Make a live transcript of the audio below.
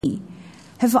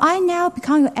Have I now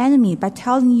become your enemy by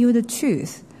telling you the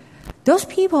truth? Those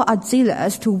people are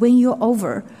zealous to win you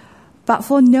over, but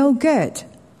for no good.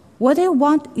 What they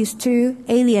want is to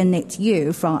alienate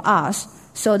you from us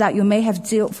so that you may have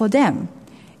zeal for them.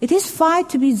 It is fine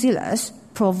to be zealous,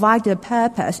 provided the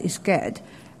purpose is good,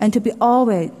 and to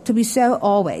be so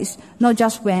always, not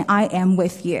just when I am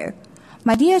with you.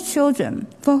 My dear children,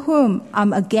 for whom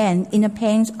I'm again in the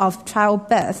pains of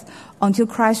childbirth until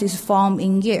Christ is formed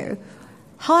in you,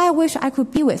 how I wish I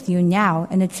could be with you now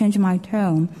and change my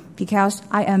tone, because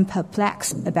I am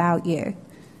perplexed about you.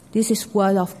 This is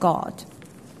word of God.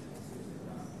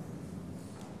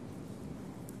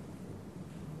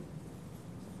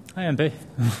 Hi, Ampe.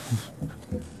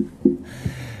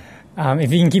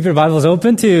 If you can keep your Bibles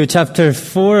open to chapter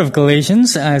 4 of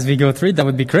Galatians as we go through it, that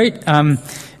would be great.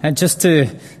 And just to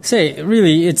say,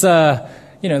 really, it's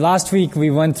last week we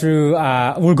went through,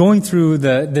 we're going through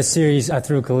the series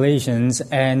through Galatians,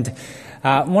 and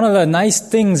one of the nice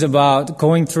things about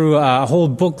going through a whole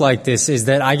book like this is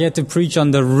that I get to preach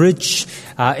on the rich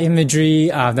imagery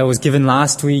that was given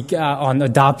last week on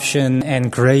adoption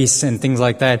and grace and things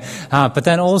like that. But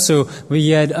then also we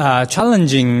get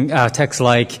challenging texts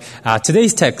like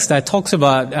today's text that talks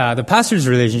about the pastor's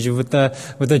relationship with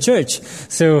the church.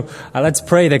 So let's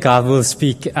pray that God will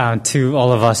speak to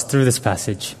all of us through this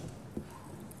passage.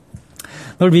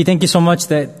 Lord, we thank you so much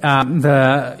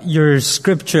that your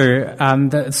scripture,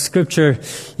 the scripture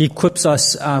equips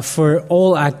us for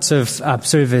all acts of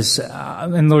service.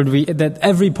 And Lord, that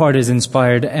every part is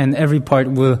inspired and every part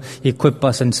will equip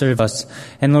us and serve us.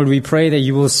 And Lord, we pray that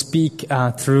you will speak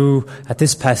through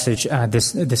this passage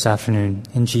this afternoon.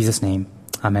 In Jesus' name,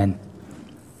 amen.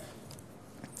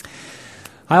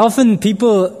 I often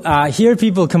hear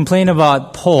people complain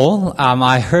about Paul.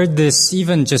 I heard this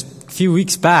even just a few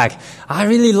weeks back. I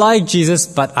really like Jesus,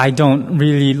 but I don't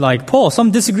really like Paul.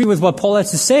 Some disagree with what Paul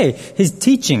has to say. His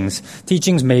teachings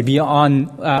maybe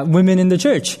on women in the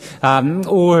church,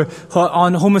 or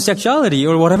on homosexuality,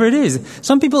 or whatever it is.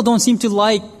 Some people don't seem to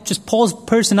like just Paul's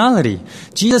personality.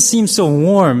 Jesus seems so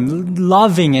warm,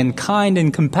 loving, and kind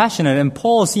and compassionate, and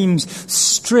Paul seems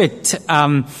strict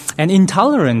and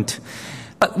intolerant.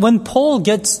 But when Paul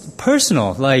gets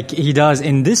personal, like he does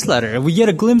in this letter, we get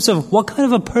a glimpse of what kind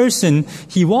of a person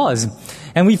he was.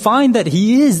 And we find that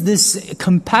he is this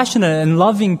compassionate and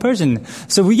loving person.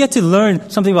 So we get to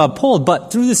learn something about Paul,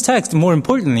 but through this text, more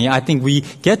importantly, I think we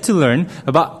get to learn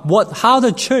about how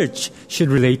the church should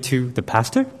relate to the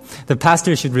pastor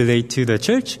should relate to the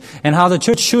church, and how the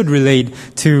church should relate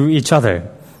to each other.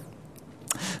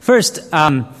 First,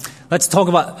 let's talk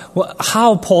about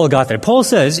how Paul got there. Paul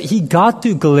says he got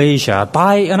to Galatia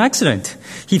by an accident.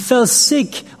 He fell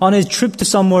sick on his trip to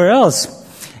somewhere else,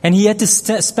 and he had to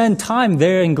spend time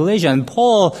there in Galatia. And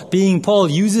Paul, being Paul,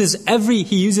 he uses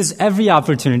every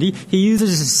opportunity. He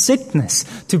uses his sickness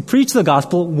to preach the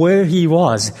gospel where he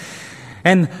was.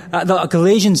 And the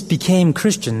Galatians became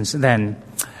Christians then.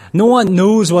 No one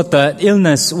knows what the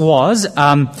illness was,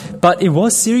 but it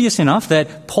was serious enough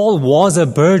that Paul was a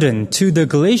burden to the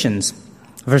Galatians.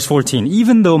 Verse 14,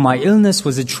 even though my illness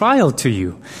was a trial to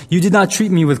you, you did not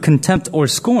treat me with contempt or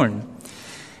scorn.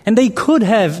 And they could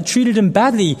have treated him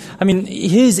badly. I mean,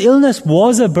 his illness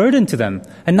was a burden to them.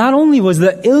 And not only was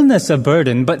the illness a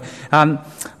burden, but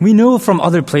we know from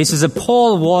other places that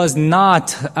Paul was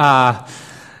not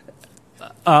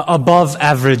above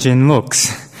average in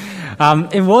looks.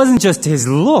 It wasn't just his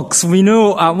looks. We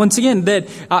know, once again, that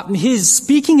his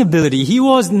speaking ability, he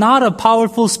was not a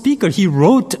powerful speaker. He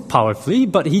wrote powerfully,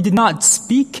 but he did not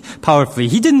speak powerfully.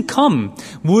 He didn't come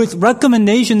with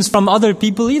recommendations from other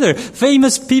people either.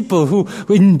 Famous people who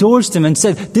endorsed him and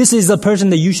said, this is the person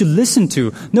that you should listen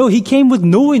to. No, he came with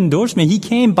no endorsement. He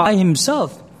came by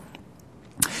himself.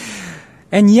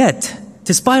 And yet,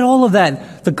 despite all of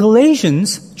that, the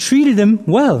Galatians treated him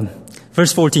well.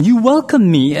 Verse 14, you welcomed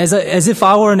me as if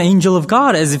I were an angel of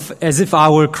God, as if I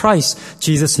were Christ,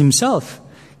 Jesus himself.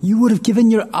 You would have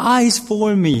given your eyes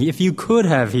for me if you could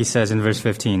have, he says in verse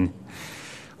 15.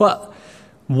 Well,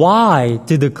 why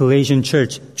did the Galatian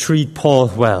church treat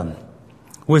Paul well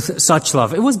with such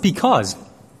love? It wasn't because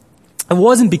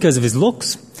of his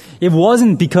looks. It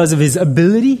wasn't because of his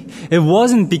ability. It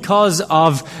wasn't because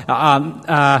of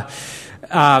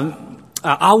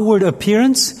outward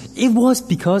appearance. It was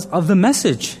because of the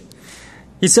message.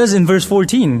 It says in verse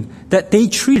 14 that they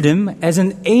treated him as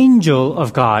an angel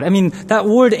of God. I mean, that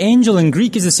word angel in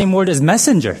Greek is the same word as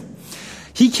messenger.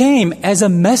 He came as a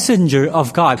messenger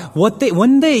of God.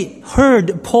 When they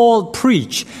heard Paul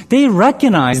preach, they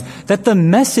recognized that the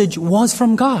message was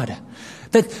from God.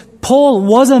 That Paul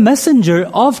was a messenger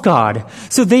of God.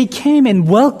 So they came and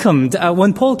welcomed,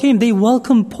 when Paul came, they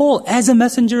welcomed Paul as a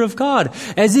messenger of God,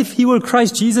 as if he were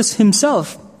Christ Jesus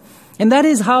himself. And that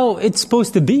is how it's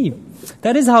supposed to be.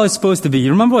 That is how it's supposed to be.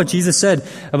 You remember what Jesus said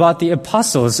about the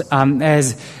apostles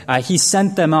as he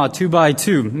sent them out 2 by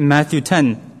 2 in Matthew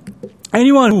 10.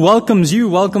 Anyone who welcomes you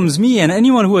welcomes me, and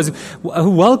anyone who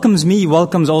welcomes me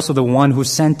welcomes also the one who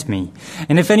sent me.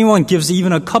 And if anyone gives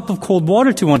even a cup of cold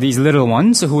water to one of these little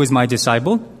ones, who is my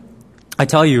disciple, I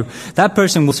tell you, that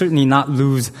person will certainly not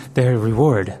lose their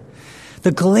reward.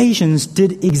 The Galatians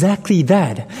did exactly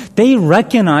that. They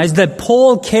recognized that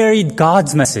Paul carried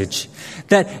God's message,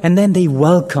 and then they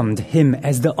welcomed him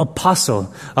as the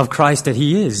apostle of Christ that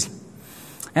he is.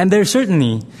 And there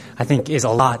certainly, I think, is a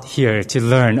lot here to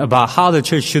learn about how the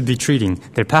church should be treating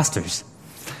their pastors.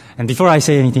 And before I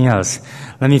say anything else,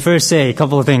 let me first say a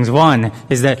couple of things. One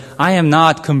is that I am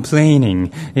not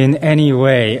complaining in any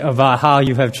way about how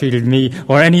you have treated me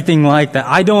or anything like that.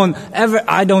 I don't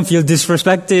feel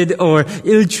disrespected or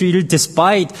ill-treated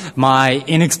despite my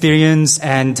inexperience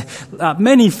and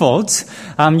many faults.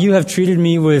 You have treated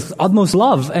me with utmost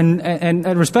love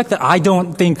and respect that I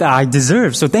don't think that I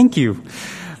deserve. So thank you.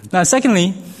 Now,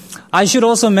 secondly, I should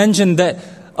also mention that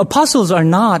apostles are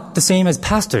not the same as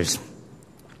pastors.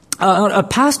 A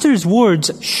pastor's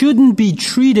words shouldn't be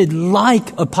treated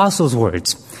like apostles'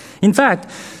 words. In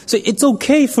fact, so it's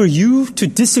okay for you to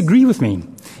disagree with me,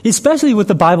 especially with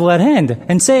the Bible at hand,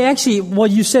 and say, actually,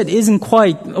 what you said isn't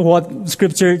quite what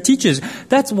Scripture teaches.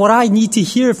 That's what I need to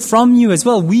hear from you as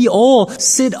well. We all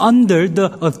sit under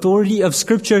the authority of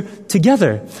Scripture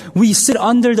together. We sit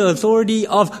under the authority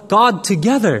of God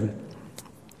together.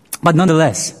 But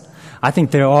nonetheless, I think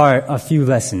there are a few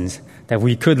lessons that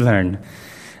we could learn.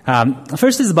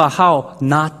 First is about how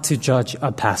not to judge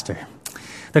a pastor.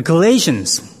 The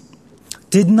Galatians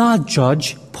did not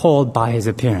judge Paul by his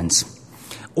appearance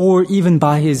or even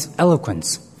by his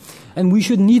eloquence. And we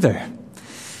should neither.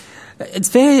 It's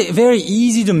very, very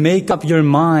easy to make up your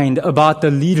mind about the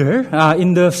leader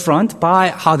in the front by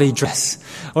how they dress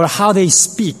or how they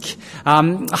speak, the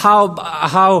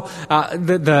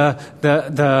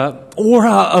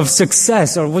aura of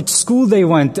success, or which school they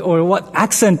went, or what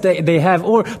accent they have,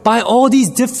 or by all these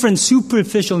different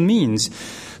superficial means.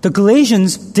 The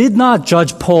Galatians did not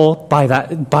judge Paul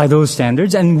by those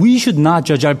standards, and we should not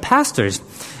judge our pastors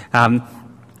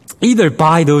either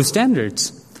by those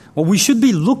standards. What we should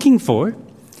be looking for,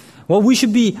 what we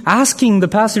should be asking the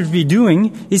pastor to be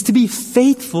doing, is to be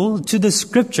faithful to the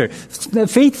Scripture,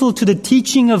 faithful to the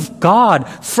teaching of God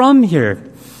from here.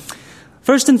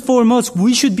 First and foremost,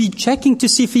 we should be checking to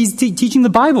see if he's teaching the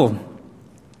Bible.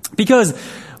 Because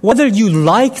whether you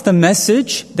like the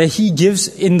message that he gives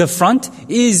in the front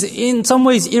is in some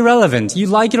ways irrelevant. You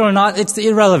like it or not, it's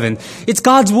irrelevant. It's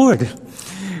God's Word.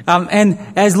 And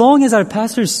as long as our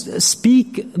pastors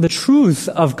speak the truth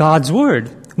of God's Word,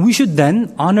 we should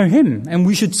then honor him and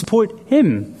we should support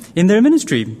him in their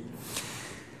ministry.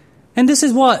 And this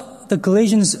is what the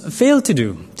Galatians failed to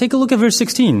do. Take a look at verse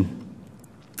 16.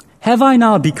 Have I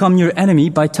now become your enemy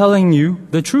by telling you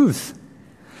the truth?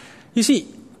 You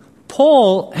see,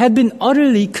 Paul had been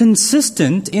utterly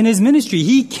consistent in his ministry.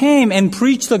 He came and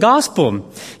preached the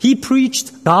gospel. He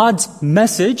preached God's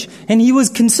message, and he was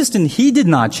consistent. He did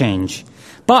not change.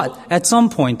 But at some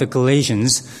point, the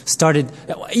Galatians started,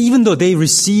 even though they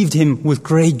received him with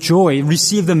great joy,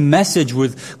 received the message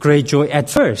with great joy at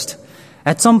first,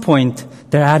 at some point,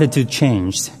 their attitude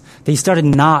changed. They started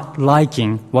not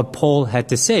liking what Paul had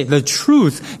to say. The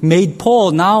truth made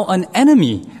Paul now an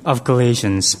enemy of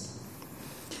Galatians.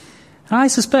 And I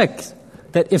suspect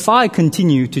that if I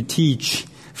continue to teach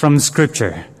from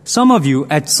Scripture, some of you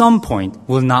at some point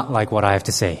will not like what I have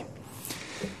to say.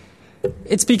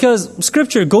 It's because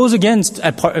Scripture goes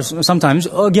sometimes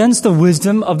against the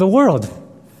wisdom of the world.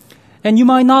 And you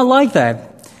might not like that.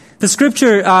 The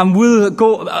Scripture will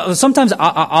go, sometimes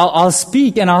I'll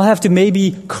speak and I'll have to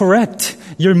maybe correct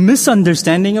your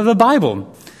misunderstanding of the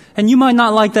Bible. And you might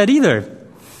not like that either.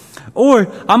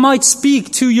 Or I might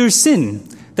speak to your sin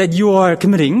that you are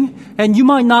committing, and you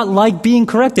might not like being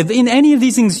corrected. In any of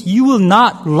these things, you will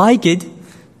not like it,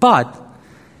 but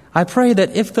I pray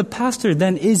that if the pastor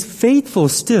then is faithful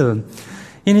still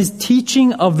in his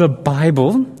teaching of the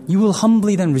Bible, you will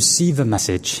humbly then receive the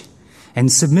message and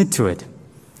submit to it.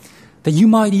 That you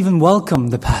might even welcome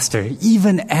the pastor,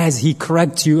 even as he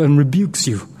corrects you and rebukes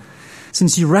you,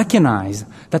 since you recognize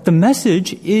that the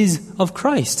message is of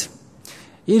Christ.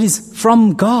 It is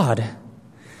from God.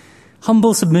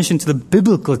 Humble submission to the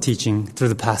biblical teaching through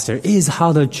the pastor is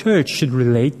how the church should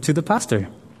relate to the pastor.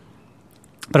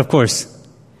 But of course,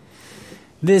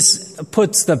 this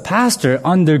puts the pastor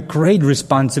under great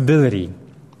responsibility.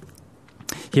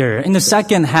 Here, in the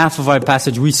second half of our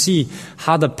passage, we see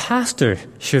how the pastor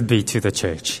should be to the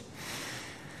church.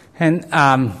 And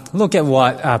look at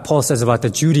what Paul says about the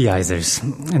Judaizers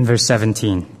in verse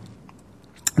 17.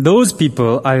 Those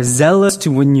people are zealous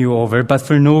to win you over, but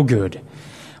for no good.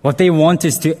 What they want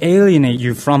is to alienate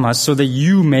you from us so that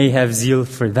you may have zeal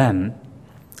for them.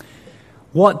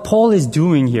 What Paul is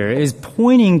doing here is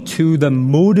pointing to the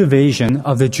motivation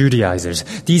of the Judaizers,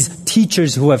 these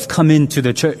teachers who have come into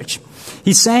the church.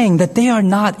 He's saying that they are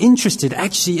not interested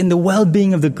actually in the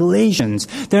well-being of the Galatians.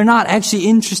 They're not actually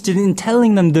interested in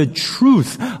telling them the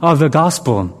truth of the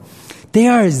gospel. They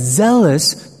are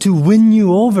zealous to win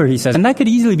you over, he says. And that could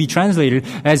easily be translated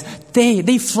as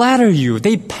they flatter you,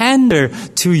 they pander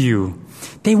to you.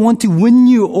 They want to win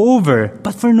you over,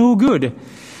 but for no good.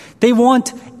 They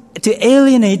want to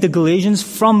alienate the Galatians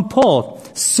from Paul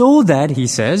so that, he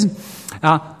says,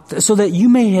 so that you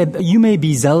may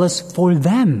be zealous for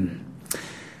them.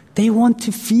 They want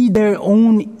to feed their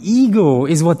own ego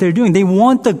is what they're doing. They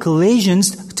want the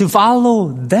Galatians to follow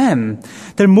them.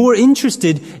 They're more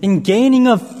interested in gaining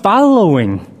a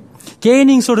following,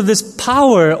 gaining sort of this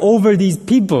power over these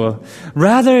people,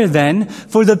 rather than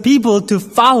for the people to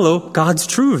follow God's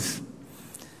truth.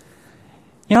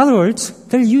 In other words,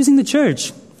 they're using the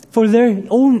church for their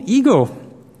own ego.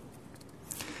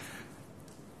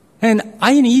 And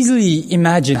I can easily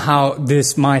imagine how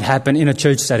this might happen in a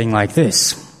church setting like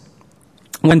this.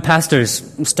 When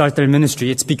pastors start their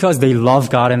ministry, it's because they love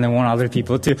God and they want other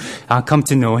people to come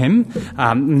to know Him,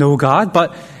 know God.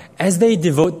 But as they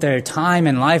devote their time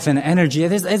and life and energy,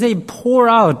 as they pour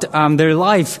out their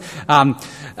life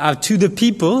to the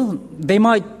people, they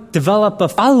might develop a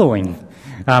following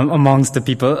amongst the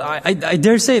people. I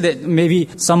dare say that maybe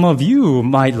some of you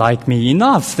might like me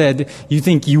enough that you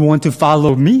think you want to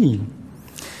follow me.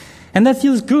 And that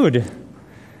feels good.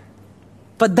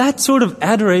 But that sort of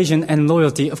adoration and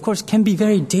loyalty, of course, can be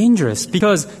very dangerous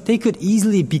because they could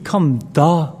easily become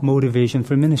the motivation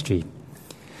for ministry.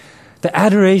 The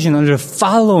adoration or the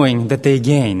following that they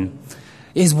gain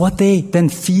is what they then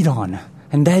feed on.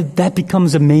 And that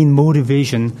becomes a main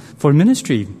motivation for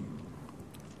ministry.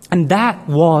 And that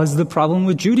was the problem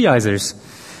with Judaizers.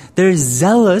 They're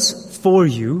zealous for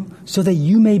you so that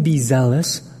you may be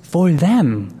zealous for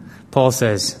them, Paul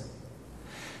says.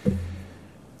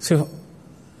 So,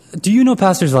 do you know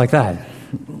pastors like that?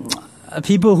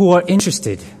 People who are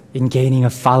interested in gaining a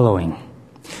following.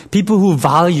 People who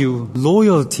value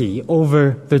loyalty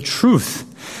over the truth.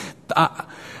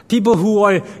 People who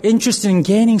are interested in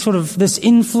gaining sort of this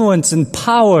influence and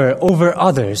power over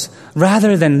others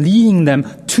rather than leading them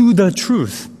to the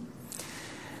truth.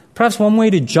 Perhaps one way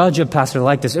to judge a pastor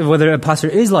like this, whether a pastor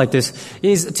is like this,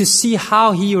 is to see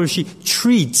how he or she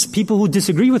treats people who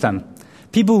disagree with them.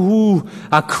 People who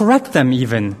correct them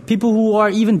even. People who are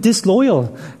even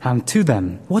disloyal to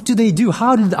them. What do they do?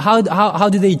 How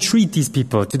do they treat these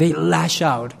people? Do they lash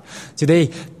out? Do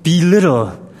they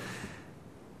belittle?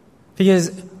 Because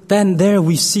then there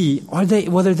we see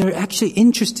whether they're actually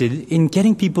interested in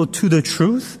getting people to the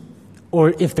truth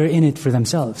or if they're in it for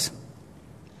themselves.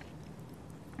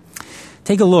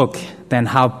 Take a look then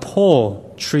how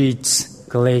Paul treats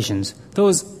Galatians,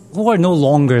 those who are no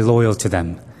longer loyal to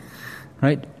them.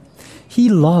 Right? He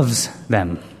loves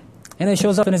them. And it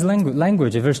shows up in his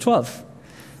language in verse 12.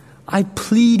 I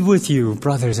plead with you,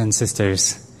 brothers and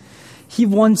sisters. He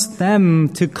wants them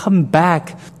to come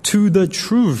back to the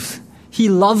truth. He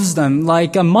loves them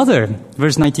like a mother.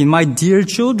 Verse 19, my dear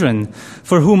children,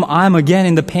 for whom I am again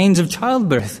in the pains of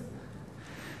childbirth.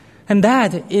 And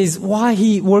that is why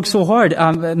he works so hard,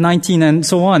 19 and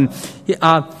so on.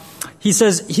 He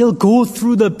says he'll go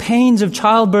through the pains of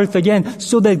childbirth again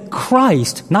so that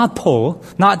Christ, not Paul,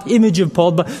 not image of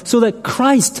Paul, but so that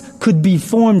Christ could be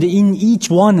formed in each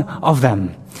one of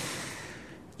them.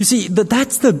 You see,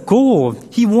 that's the goal.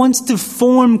 He wants to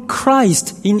form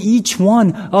Christ in each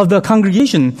one of the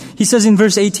congregation. He says in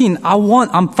verse 18,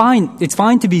 it's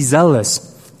fine to be zealous,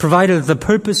 provided the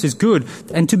purpose is good,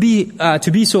 and to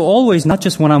be so always, not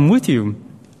just when I'm with you.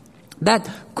 That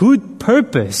good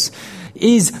purpose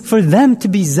is for them to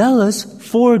be zealous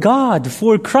for God,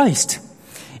 for Christ.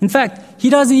 In fact,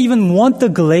 he doesn't even want the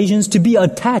Galatians to be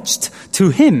attached to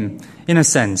him, in a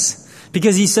sense.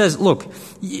 Because he says, look,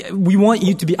 I want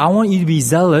you to be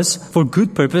zealous for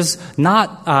good purpose,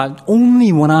 not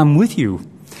only when I'm with you.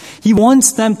 He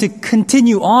wants them to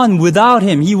continue on without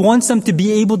him. He wants them to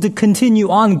be able to continue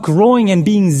on growing and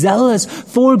being zealous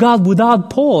for God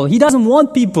without Paul. He doesn't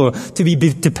want people to be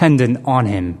dependent on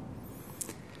him.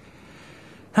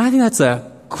 And I think that's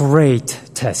a great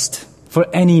test for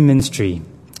any ministry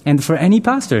and for any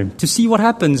pastor to see what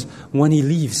happens when he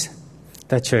leaves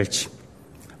the church.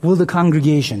 Will the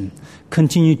congregation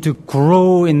continue to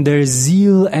grow in their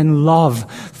zeal and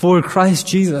love for Christ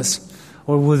Jesus,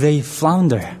 or will they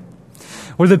flounder?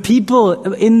 Were the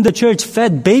people in the church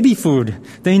fed baby food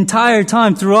the entire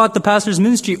time throughout the pastor's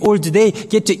ministry, or do they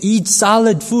get to eat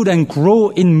solid food and grow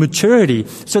in maturity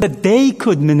so that they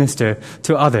could minister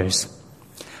to others?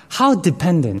 How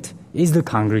dependent is the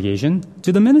congregation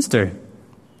to the minister?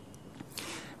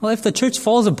 Well, if the church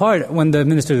falls apart when the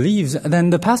minister leaves, then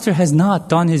the pastor has not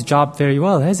done his job very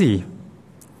well, has he?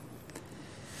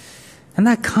 And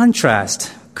that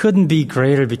contrast couldn't be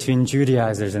greater between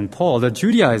Judaizers and Paul. The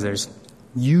Judaizers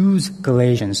use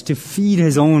Galatians to feed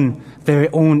their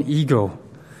own ego.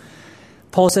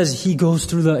 Paul says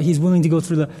he's willing to go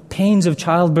through the pains of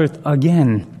childbirth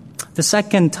again, the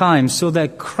second time, so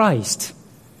that Christ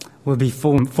will be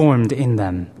formed in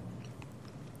them.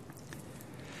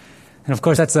 And of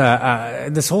course,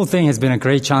 this whole thing has been a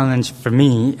great challenge for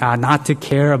me, not to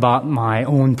care about my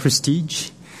own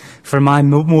prestige, for my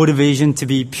motivation to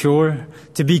be pure,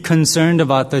 to be concerned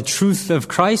about the truth of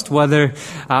Christ,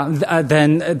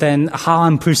 than how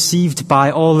I'm perceived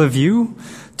by all of you,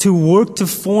 to work to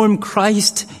form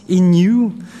Christ in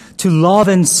you, to love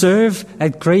and serve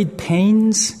at great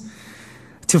pains,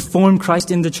 to form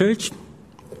Christ in the church.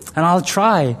 And I'll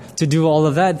try to do all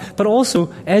of that. But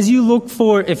also, if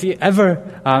you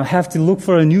ever have to look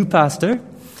for a new pastor,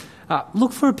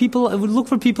 look for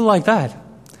people like that.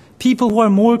 People who are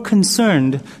more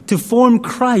concerned to form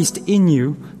Christ in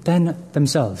you than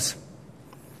themselves.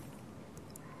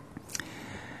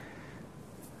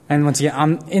 And once again,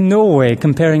 I'm in no way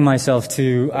comparing myself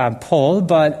to Paul,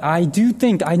 but I do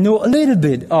think I know a little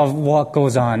bit of what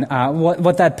goes on,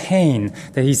 what that pain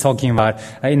that he's talking about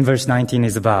in verse 19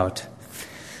 is about.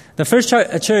 The first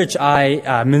church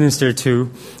I ministered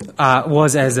to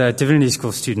was as a divinity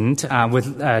school student,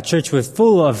 with a church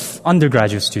full of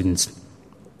undergraduate students.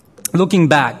 Looking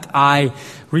back, I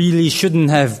really shouldn't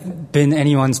have been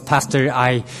anyone's pastor.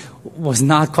 I was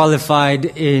not qualified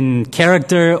in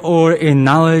character or in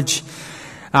knowledge.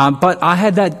 But I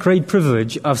had that great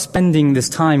privilege of spending this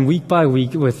time week by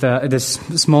week with this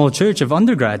small church of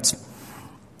undergrads.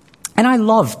 And I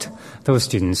loved those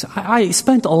students. I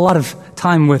spent a lot of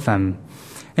time with them.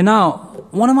 And now,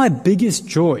 one of my biggest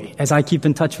joy, as I keep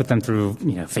in touch with them through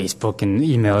Facebook and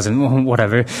emails and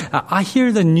whatever, I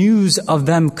hear the news of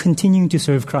them continuing to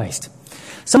serve Christ.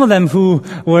 Some of them who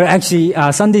were actually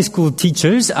Sunday school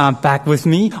teachers back with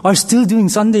me are still doing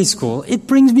Sunday school. It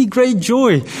brings me great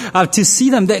joy to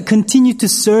see them that continue to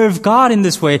serve God in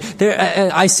this way.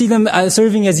 I see them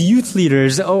serving as youth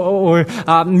leaders or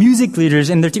music leaders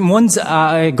in their team. One's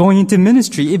going into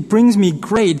ministry. It brings me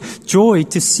great joy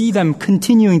to see them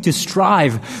continuing to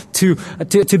strive to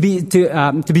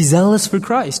be zealous for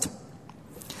Christ.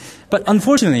 But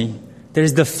unfortunately,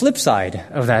 there's the flip side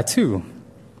of that too.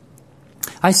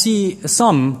 I see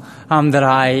some that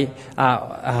I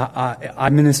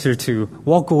minister to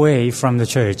walk away from the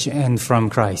church and from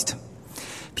Christ.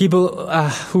 People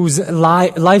whose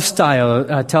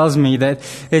lifestyle tells me that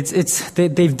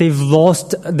they've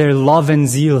lost their love and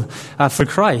zeal for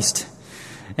Christ.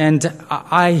 And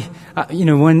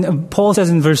when Paul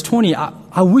says in verse 20,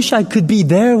 I wish I could be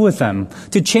there with them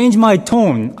to change my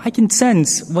tone. I can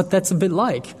sense what that's a bit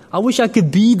like. I wish I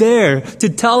could be there to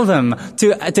tell them,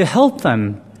 to help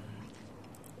them.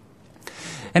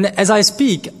 And as I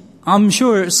speak, I'm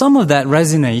sure some of that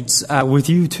resonates with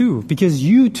you too, because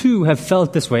you too have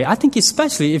felt this way. I think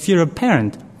especially if you're a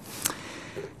parent.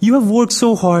 You have worked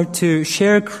so hard to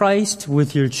share Christ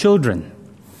with your children,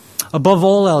 above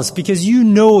all else, because you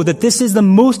know that this is the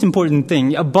most important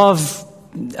thing above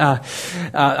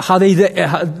how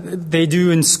they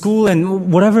do in school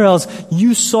and whatever else.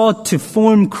 You sought to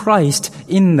form Christ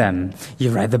in them. You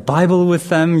read the Bible with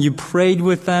them. You prayed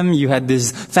with them. You had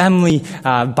these family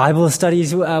Bible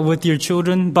studies with your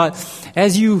children. But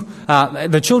as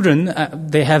the children,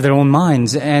 they have their own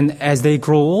minds, and as they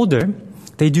grow older,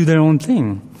 they do their own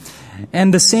thing.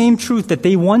 And the same truth that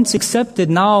they once accepted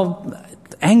now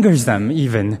angers them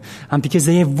even, because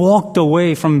they have walked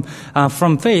away from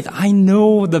faith. I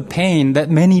know the pain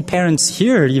that many parents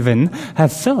here even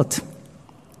have felt.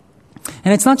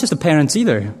 And it's not just the parents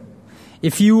either.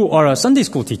 If you are a Sunday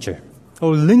school teacher,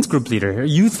 or Links group leader, or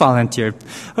youth volunteer,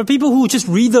 or people who just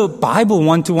read the Bible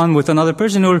one-to-one with another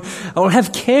person, or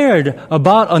have cared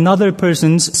about another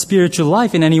person's spiritual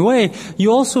life in any way,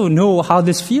 you also know how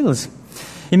this feels.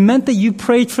 It meant that you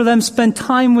prayed for them, spent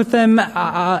time with them,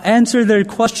 answered their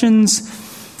questions,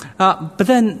 but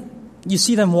then you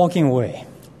see them walking away.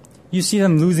 you see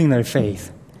them losing their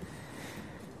faith.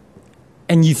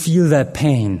 And you feel that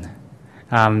pain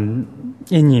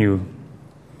in you.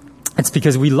 It's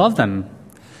because we love them.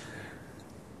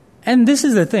 And this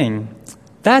is the thing.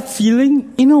 That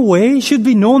feeling, in a way, should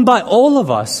be known by all of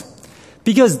us.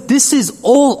 Because this is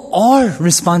all our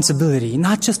responsibility,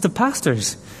 not just the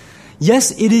pastors.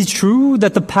 Yes, it is true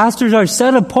that the pastors are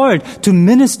set apart to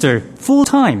minister full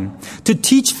time, to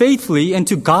teach faithfully, and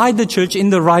to guide the church in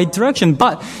the right direction.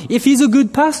 But if he's a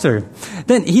good pastor,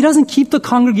 then he doesn't keep the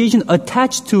congregation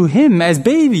attached to him as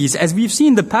babies. As we've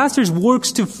seen, the pastor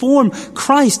works to form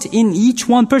Christ in each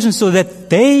one person so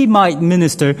that they might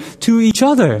minister to each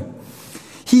other.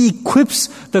 He equips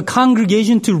the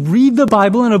congregation to read the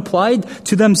Bible and apply it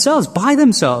to themselves, by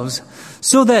themselves,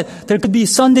 so that there could be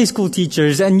Sunday school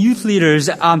teachers and youth leaders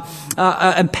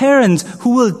and parents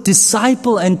who will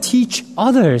disciple and teach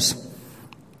others.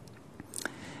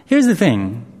 Here's the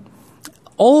thing.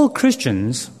 All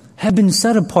Christians have been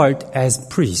set apart as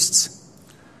priests.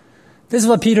 This is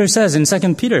what Peter says in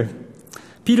 2 Peter.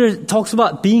 Peter talks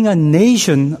about being a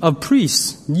nation of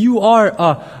priests. You are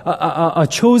a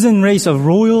chosen race, a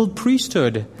royal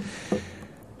priesthood.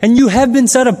 And you have been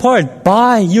set apart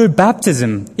by your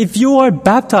baptism. If you are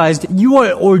baptized, you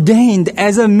are ordained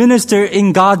as a minister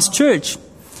in God's church.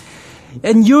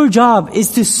 And your job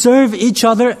is to serve each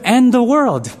other and the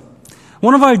world.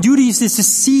 One of our duties is to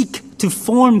seek to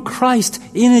form Christ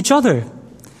in each other.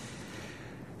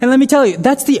 And let me tell you,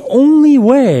 that's the only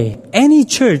way any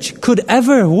church could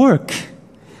ever work.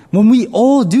 When we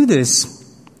all do this.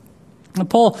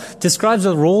 Paul describes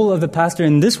the role of the pastor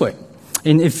in this way.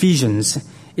 In Ephesians,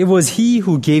 it was he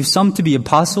who gave some to be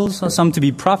apostles, some to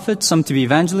be prophets, some to be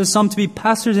evangelists, some to be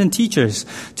pastors and teachers,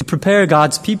 to prepare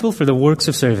God's people for the works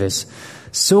of service,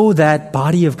 so that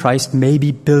body of Christ may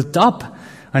be built up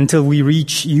until we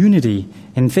reach unity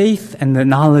in faith and the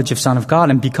knowledge of Son of God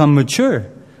and become mature,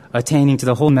 attaining to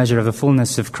the whole measure of the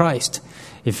fullness of Christ.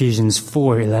 Ephesians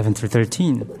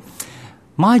 4:11-13.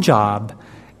 My job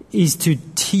is to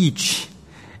teach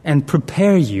and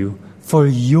prepare you for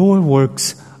your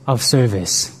works of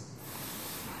service.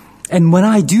 And when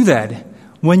I do that,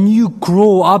 when you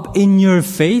grow up in your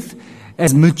faith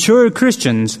as mature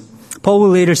Christians, Paul will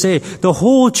later say, the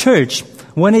whole church,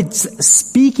 when it's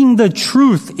speaking the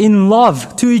truth in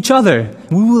love to each other,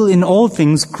 we will in all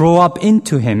things grow up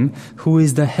into him who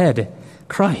is the head,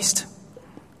 Christ.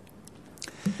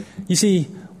 You see,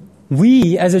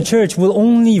 we as a church will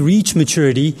only reach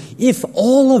maturity if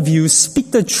all of you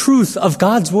speak the truth of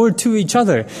God's word to each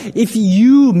other. If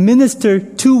you minister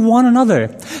to one another.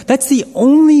 That's the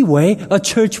only way a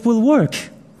church will work.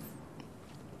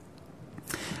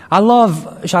 I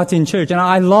love Shatin Church and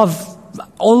I love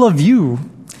all of you,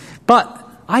 but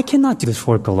I cannot do this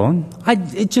work alone.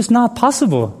 It's just not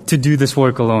possible to do this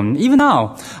work alone. Even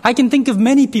now, I can think of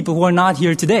many people who are not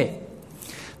here today.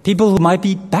 People who might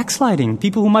be backsliding.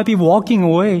 People who might be walking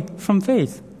away from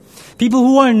faith. People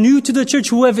who are new to the church,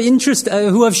 who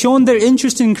have shown their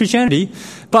interest in Christianity,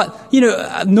 but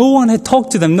no one had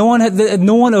talked to them. No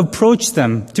one approached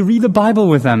them to read the Bible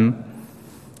with them.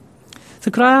 So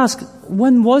could I ask,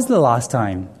 when was the last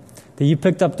time that you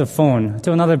picked up the phone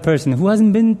to another person who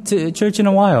hasn't been to church in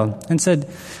a while and said,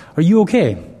 "Are you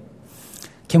okay?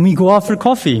 Can we go out for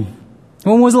coffee?"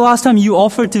 When was the last time you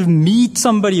offered to meet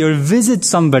somebody or visit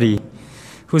somebody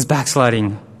who's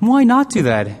backsliding? Why not do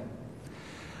that?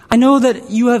 I know that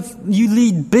you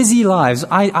lead busy lives.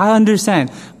 I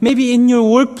understand. Maybe in your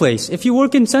workplace, if you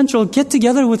work in Central, get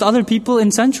together with other people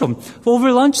in Central.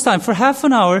 Over lunchtime, for half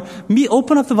an hour,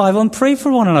 open up the Bible and pray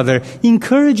for one another.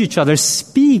 Encourage each other.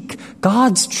 Speak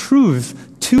God's truth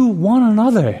to one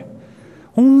another.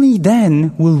 Only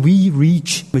then will we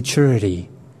reach maturity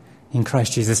in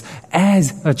Christ Jesus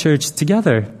as a church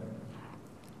together.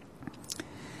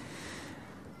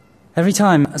 Every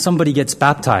time somebody gets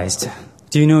baptized,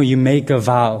 do you know you make a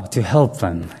vow to help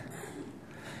them?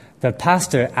 The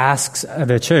pastor asks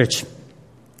the church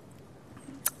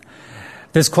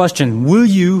this question: will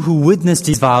you who witness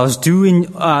these vows do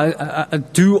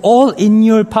all in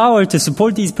your power to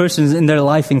support these persons in their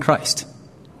life in Christ?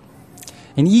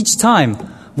 And each time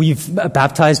we've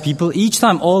baptized people, each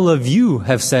time all of you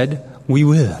have said, we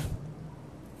will.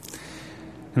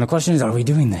 And the question is, are we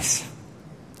doing this?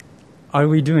 Are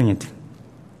we doing it?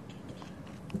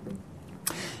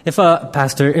 If the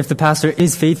pastor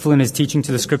is faithful in his teaching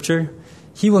to the scripture,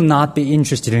 he will not be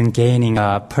interested in gaining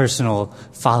a personal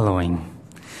following,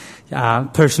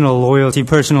 personal loyalty,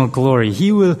 personal glory.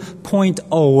 He will point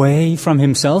away from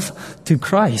himself to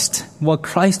Christ, what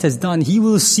Christ has done. He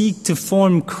will seek to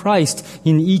form Christ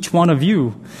in each one of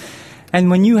you. And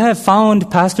when you have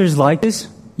found pastors like this,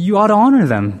 you ought to honor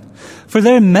them. For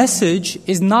their message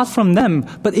is not from them,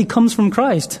 but it comes from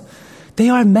Christ. They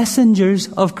are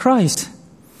messengers of Christ.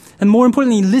 And more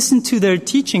importantly, listen to their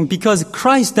teaching, because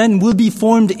Christ then will be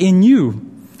formed in you.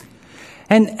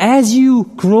 And as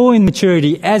you grow in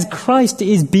maturity, as Christ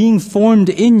is being formed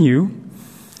in you,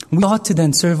 we ought to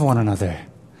then serve one another.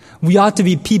 We ought to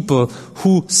be people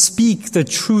who speak the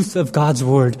truth of God's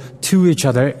word to each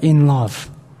other in love.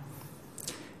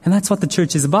 And that's what the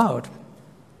church is about.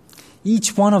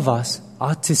 Each one of us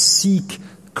ought to seek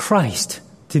Christ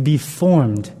to be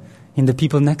formed in the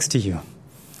people next to you,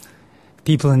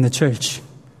 people in the church.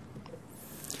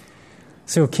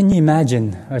 So can you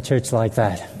imagine a church like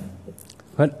that?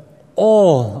 But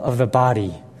all of the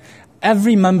body,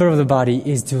 every member of the body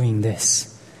is doing this.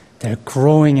 They're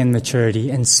growing in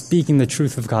maturity and speaking the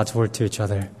truth of God's word to each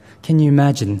other. Can you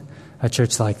imagine a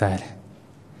church like that?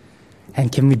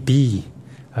 And can we be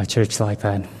a church like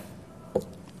that?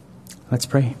 Let's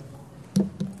pray.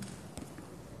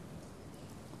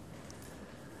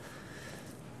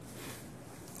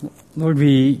 Lord,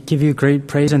 we give you great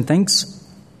praise and thanks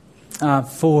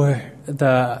for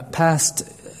the past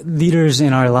leaders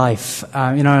in our lives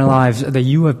that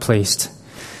you have placed,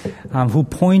 who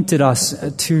pointed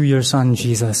us to your Son,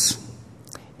 Jesus.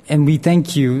 And we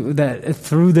thank you that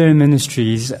through their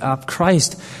ministries,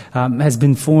 Christ has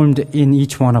been formed in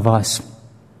each one of us.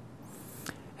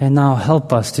 And now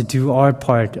help us to do our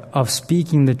part of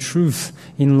speaking the truth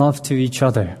in love to each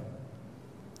other,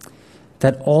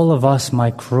 that all of us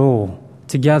might grow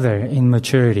together in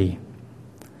maturity,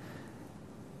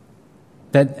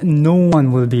 that no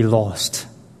one will be lost,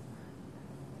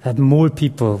 that more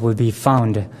people will be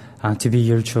found to be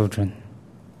your children.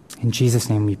 In Jesus'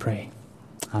 name we pray.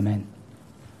 Amen.